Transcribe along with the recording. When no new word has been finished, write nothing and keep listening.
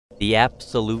the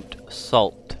absolute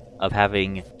salt of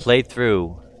having played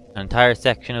through an entire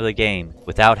section of the game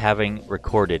without having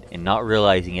recorded and not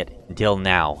realizing it until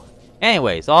now.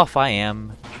 Anyways, off I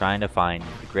am, trying to find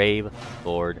the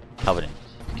Gravelord Covenant.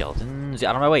 Skeletons,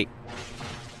 out of my way!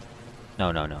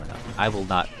 No, no, no, no. I will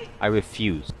not. I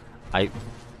refuse.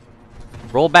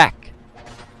 Roll back!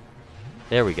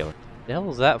 There we go. The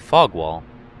hell is that fog wall?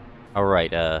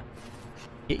 Alright,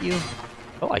 hit you?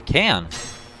 Oh, I can!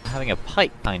 Having a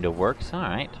pipe kind of works,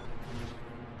 alright.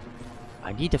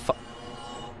 I need to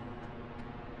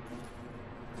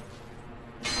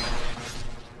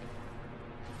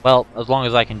Well, as long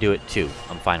as I can do it too,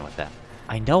 I'm fine with that.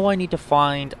 I know I need to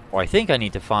find, or I think I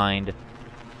need to find,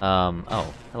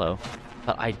 oh, hello.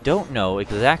 But I don't know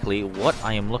exactly what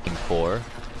I am looking for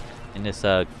in this,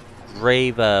 what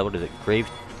is it,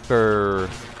 Gravelord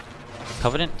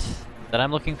Covenant that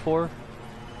I'm looking for.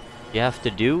 You have to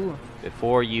do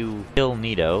before you kill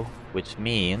Nito, which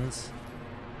means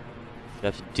you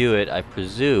have to do it, I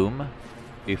presume,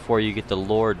 before you get the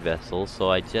Lord vessel,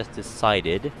 so I just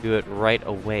decided to do it right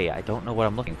away. I don't know what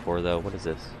I'm looking for though. What is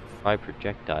this? Try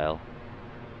projectile.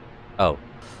 Oh.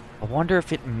 I wonder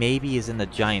if it maybe is in the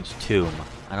giant's tomb.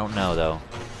 I don't know though.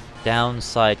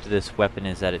 Downside to this weapon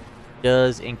is that it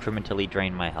does incrementally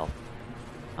drain my health.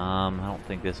 I don't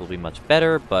think this will be much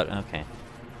better, but okay.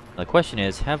 The question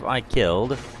is, have I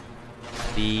killed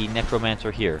the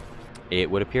necromancer here? It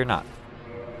would appear not.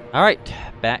 Alright,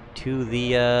 back to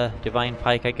the Divine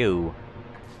Pike I go.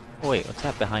 Oh wait, what's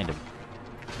that behind him?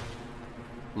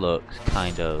 Looks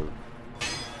kind of...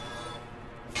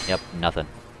 Yep, nothing.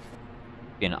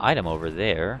 An item over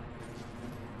there.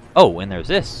 Oh, and there's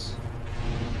this.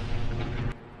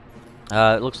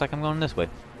 It looks like I'm going this way.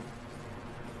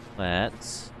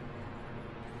 Let's...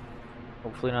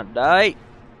 hopefully not die.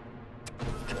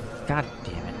 God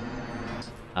damn it.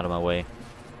 Out of my way.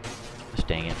 Just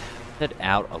dang it. Get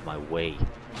out of my way.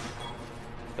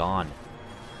 Gone.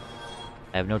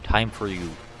 I have no time for you.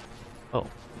 Oh.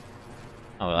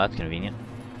 Oh, well, that's convenient.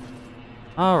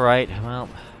 Alright, well,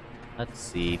 let's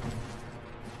see.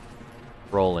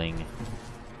 Rolling.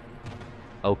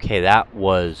 Okay, that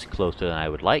was closer than I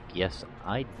would like. Yes,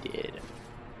 I did.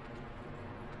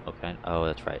 Okay. Oh,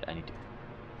 that's right. I need to...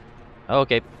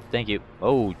 Okay, thank you.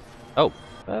 Oh. Oh.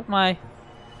 Have my...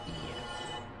 Yeah.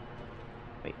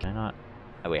 Wait, can I not...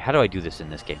 Oh, wait, how do I do this in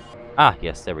this game? Ah,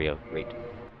 yes, there we go. Great.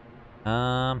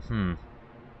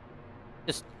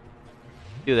 Just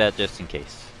do that just in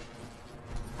case.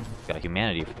 Got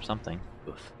humanity for something.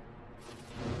 Oof.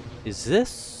 Is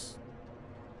this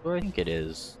where I think it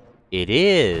is? It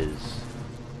is!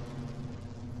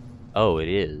 Oh, it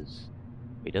is.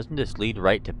 Wait, doesn't this lead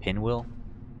right to Pinwheel?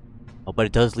 Oh, but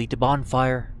it does lead to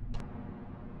Bonfire.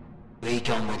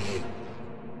 Reach on with you.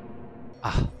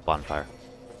 Ah, Bonfire.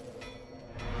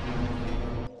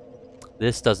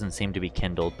 This doesn't seem to be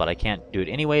kindled, but I can't do it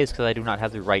anyways because I do not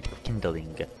have the right of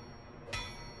kindling.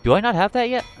 Do I not have that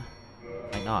yet?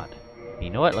 Why not? You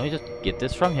know what? Let me just get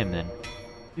this from him then.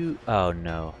 Oh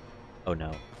no. Oh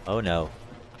no. Oh no.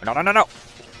 No, no, no, no!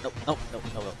 No, no, no,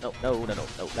 no, no, no, no, no,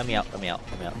 no. Let me out, let me out,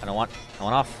 let me out. I don't want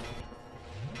off.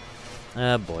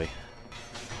 Oh boy.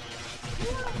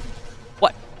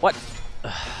 What? What?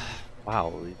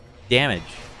 Wow. Damage.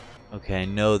 Okay, I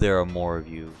know there are more of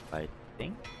you, I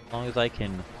think. As long as I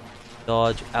can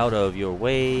dodge out of your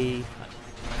way, that's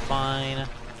fine.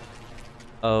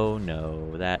 Oh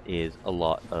no, that is a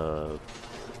lot of...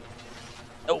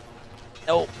 Nope.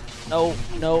 Nope. No,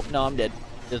 no, no, I'm dead.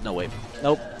 There's no way.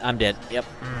 Nope, I'm dead. Yep.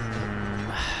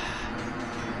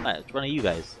 Alright, it's one of you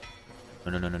guys.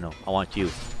 No, no, no, no, no. I want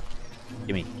you.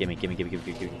 Gimme, gimme, gimme, gimme,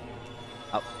 gimme, gimme.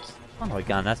 Oh, oh my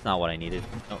god, that's not what I needed.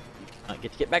 No, I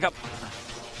get to get back up.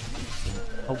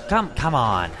 Oh, come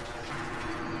on.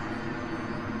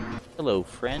 Hello,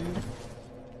 friend.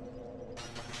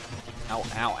 Ow,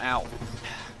 ow, ow.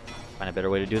 Find a better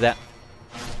way to do that.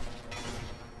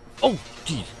 Oh,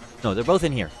 jeez. No, they're both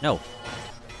in here. No.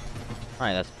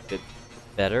 Alright, that's a bit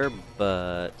better,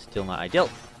 but still not ideal.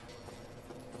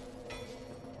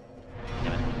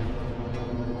 Damn it.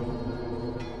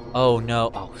 Oh,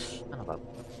 no. Oh, son of a...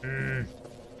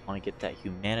 Want to get that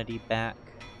humanity back.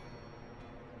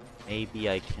 Maybe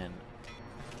I can...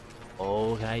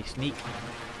 Oh, can I sneak?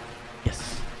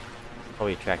 Yes.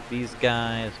 Probably attract these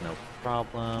guys, no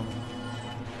problem.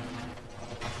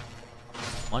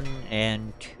 1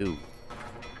 and 2.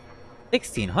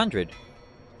 1,600?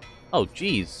 Oh,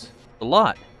 geez. A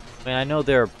lot. I mean, I know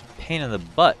they're a pain in the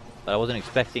butt, but I wasn't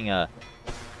expecting a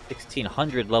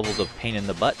 1,600 levels of pain in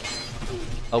the butt.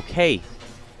 Okay.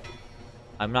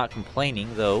 I'm not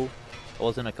complaining, though. It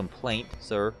wasn't a complaint,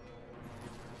 sir.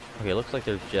 Okay, looks like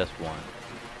there's just one.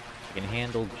 I can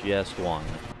handle just one.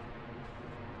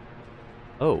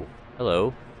 Oh,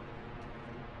 hello.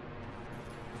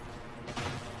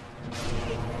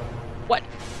 What?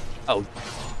 Oh,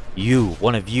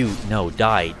 one of you. No,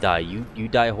 die. You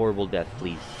die a horrible death,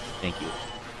 please. Thank you.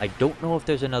 I don't know if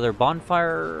there's another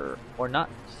bonfire or not.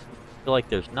 I feel like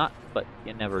there's not, but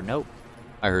you never know.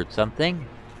 I heard something.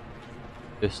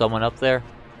 There's someone up there.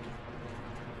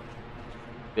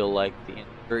 Feel like the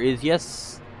answer is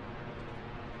yes.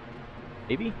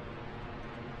 Maybe?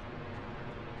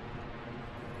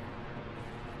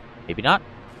 Maybe not.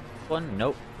 One,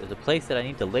 nope. There's a place that I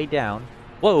need to lay down.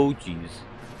 Whoa, jeez.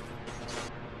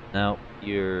 No,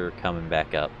 you're coming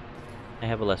back up. I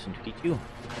have a lesson to teach you.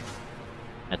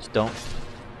 That's don't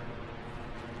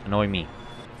annoy me.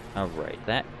 Alright,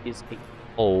 that is a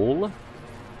hole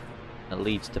that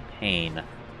leads to pain.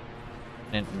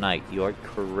 And at night, you are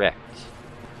correct.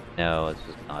 No, this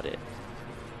is not it.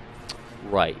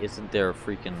 Right, isn't there a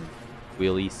freaking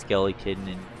wheelie skeleton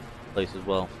in place as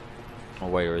well? Oh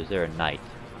wait, or is there a knight?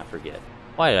 I forget.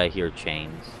 Why did I hear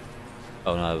chains?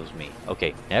 Oh no, that was me.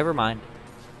 Okay, never mind.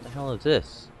 What the hell is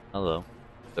this? Hello,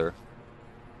 sir.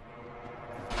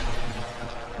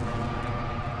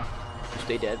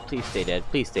 Stay dead, please stay dead,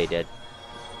 please stay dead.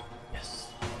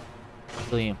 Yes.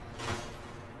 William.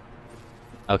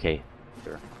 Okay,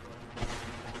 sure.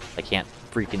 I can't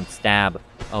freaking stab.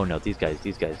 Oh no, these guys.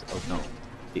 Oh no.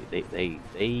 They.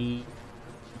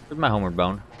 Where's my homeward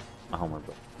bone? My homeward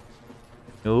bone.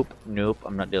 Nope,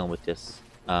 I'm not dealing with this.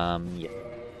 Yeah.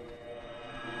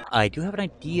 I do have an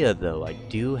idea, though. I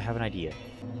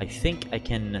I think I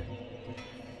can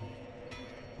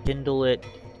kindle it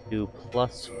to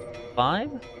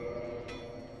 +5?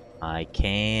 I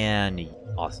can.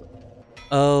 Awesome.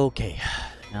 Okay.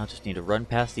 Now I just need to run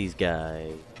past these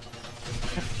guys.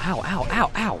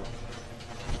 Ow.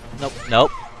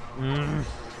 Nope.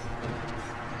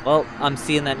 Well, I'm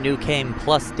seeing that new game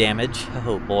plus damage.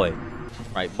 Oh boy.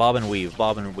 Right, bob and weave.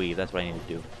 That's what I need to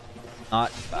do.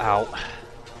 Not. Ow.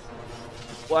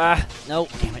 Wah. No.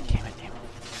 Damn it.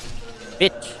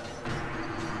 Bitch.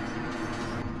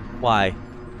 Why?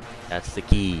 That's the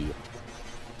key.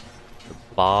 The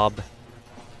bob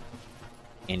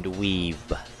and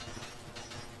weave.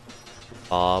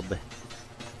 Bob.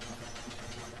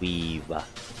 Weave.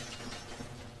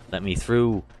 Let me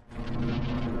through.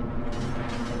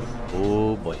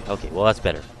 Oh boy. Okay, well that's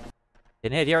better.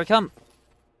 Pinhead, here I come.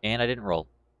 And I didn't roll.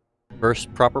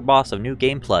 First proper boss of New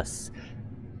Game Plus.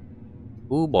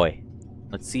 Oh boy.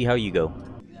 Let's see how you go.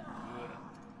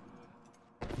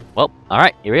 Well,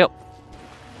 alright, here we go.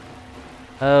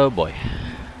 Oh boy.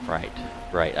 Right,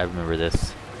 I remember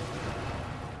this.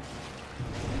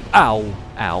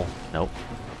 Ow. Nope.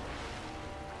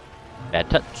 Bad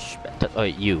touch. Oh,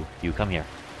 you come here.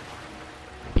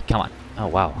 Come on. Oh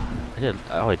wow.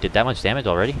 I did that much damage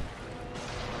already?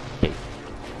 Okay.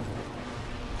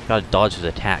 Gotta dodge his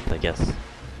attack, I guess.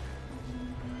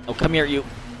 Oh, come here, you.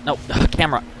 No,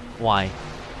 camera. Why?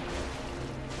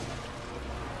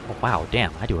 Oh wow,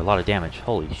 damn. I do a lot of damage.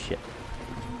 Holy shit.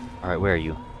 Alright, where are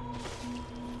you?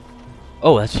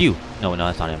 Oh, that's you. No,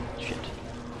 that's not him. Shit.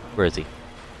 Where is he?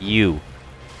 You.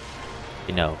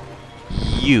 No.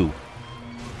 You.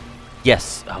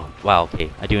 Yes. Oh, wow, okay.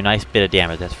 I do a nice bit of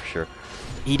damage, that's for sure.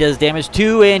 He does damage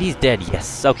too, and he's dead.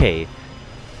 Yes, okay.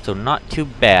 So not too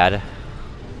bad.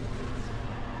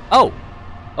 Oh!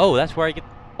 Oh, that's where I get...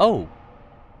 Oh!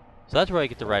 So that's where I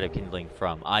get the right of kindling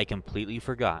from. I completely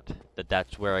forgot that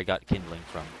that's where I got kindling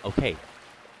from. Okay.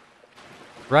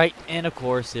 Right, and of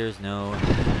course there's no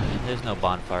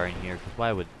bonfire in here.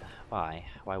 Why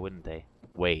wouldn't they?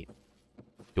 Wait.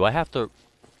 Do I have to...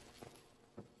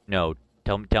 No.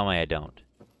 Tell me I don't.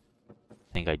 I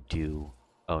think I do.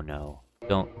 Oh no.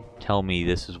 Don't tell me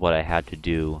this is what I had to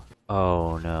do.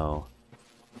 Oh no.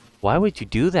 Why would you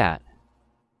do that?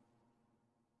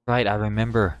 Right, I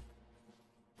remember.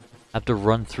 I have to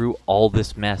run through all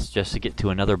this mess just to get to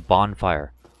another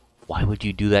bonfire. Why would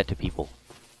you do that to people?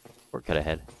 Shortcut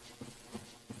ahead.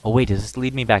 Oh wait, does this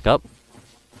lead me back up?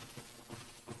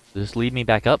 Does this lead me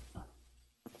back up?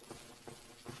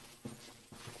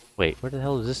 Wait, where the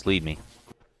hell does this lead me?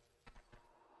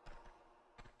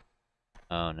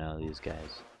 Oh no, these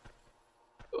guys.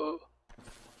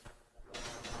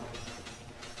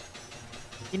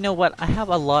 You know what? I have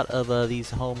a lot of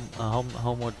these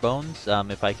homeward bones.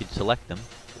 If I could select them,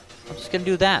 I'm just gonna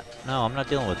do that. No, I'm not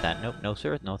dealing with that. Nope, no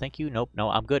sir, no thank you. Nope, no,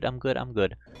 I'm good.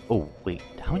 Oh wait,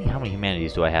 how many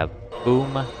humanities do I have?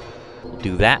 Boom. We'll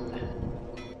do that,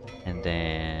 and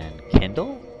then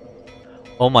kindle.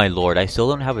 Oh my lord, I still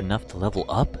don't have enough to level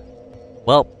up.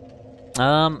 Well,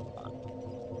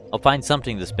 I'll find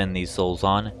something to spend these souls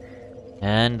on.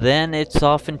 And then it's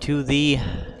off into the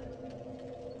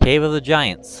Cave of the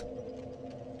Giants.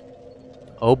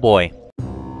 Oh boy.